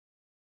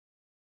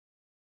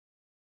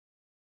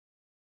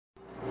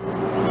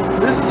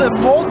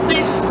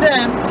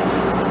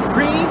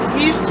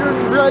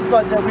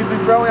redbud that we've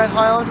been growing at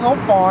Highland Hill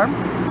Farm.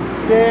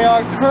 They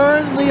are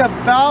currently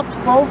about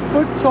 12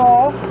 foot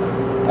tall,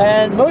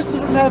 and most of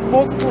them have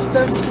multiple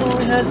stems. This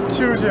one only has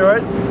 2 to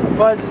it,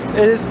 but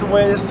it is the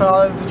way the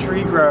style of the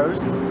tree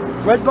grows.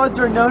 Redbuds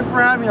are known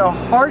for having a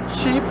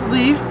heart-shaped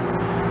leaf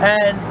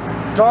and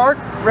dark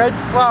red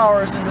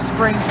flowers in the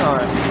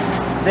springtime.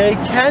 They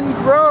can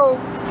grow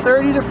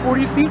 30 to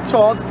 40 feet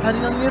tall,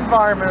 depending on the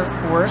environment, of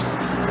course,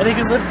 and they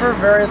can live for a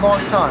very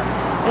long time.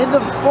 In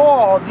the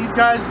fall, these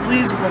guys'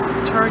 leaves will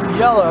turn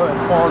yellow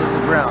and fall to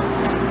the ground.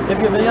 If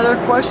you have any other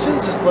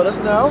questions, just let us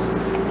know.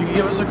 You can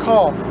give us a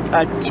call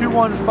at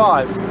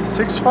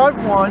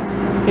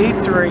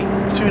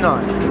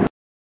 215-651-8329.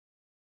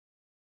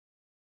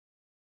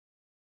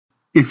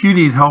 If you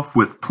need help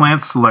with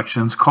plant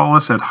selections, call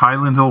us at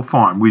Highland Hill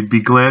Farm. We'd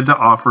be glad to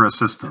offer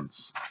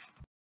assistance.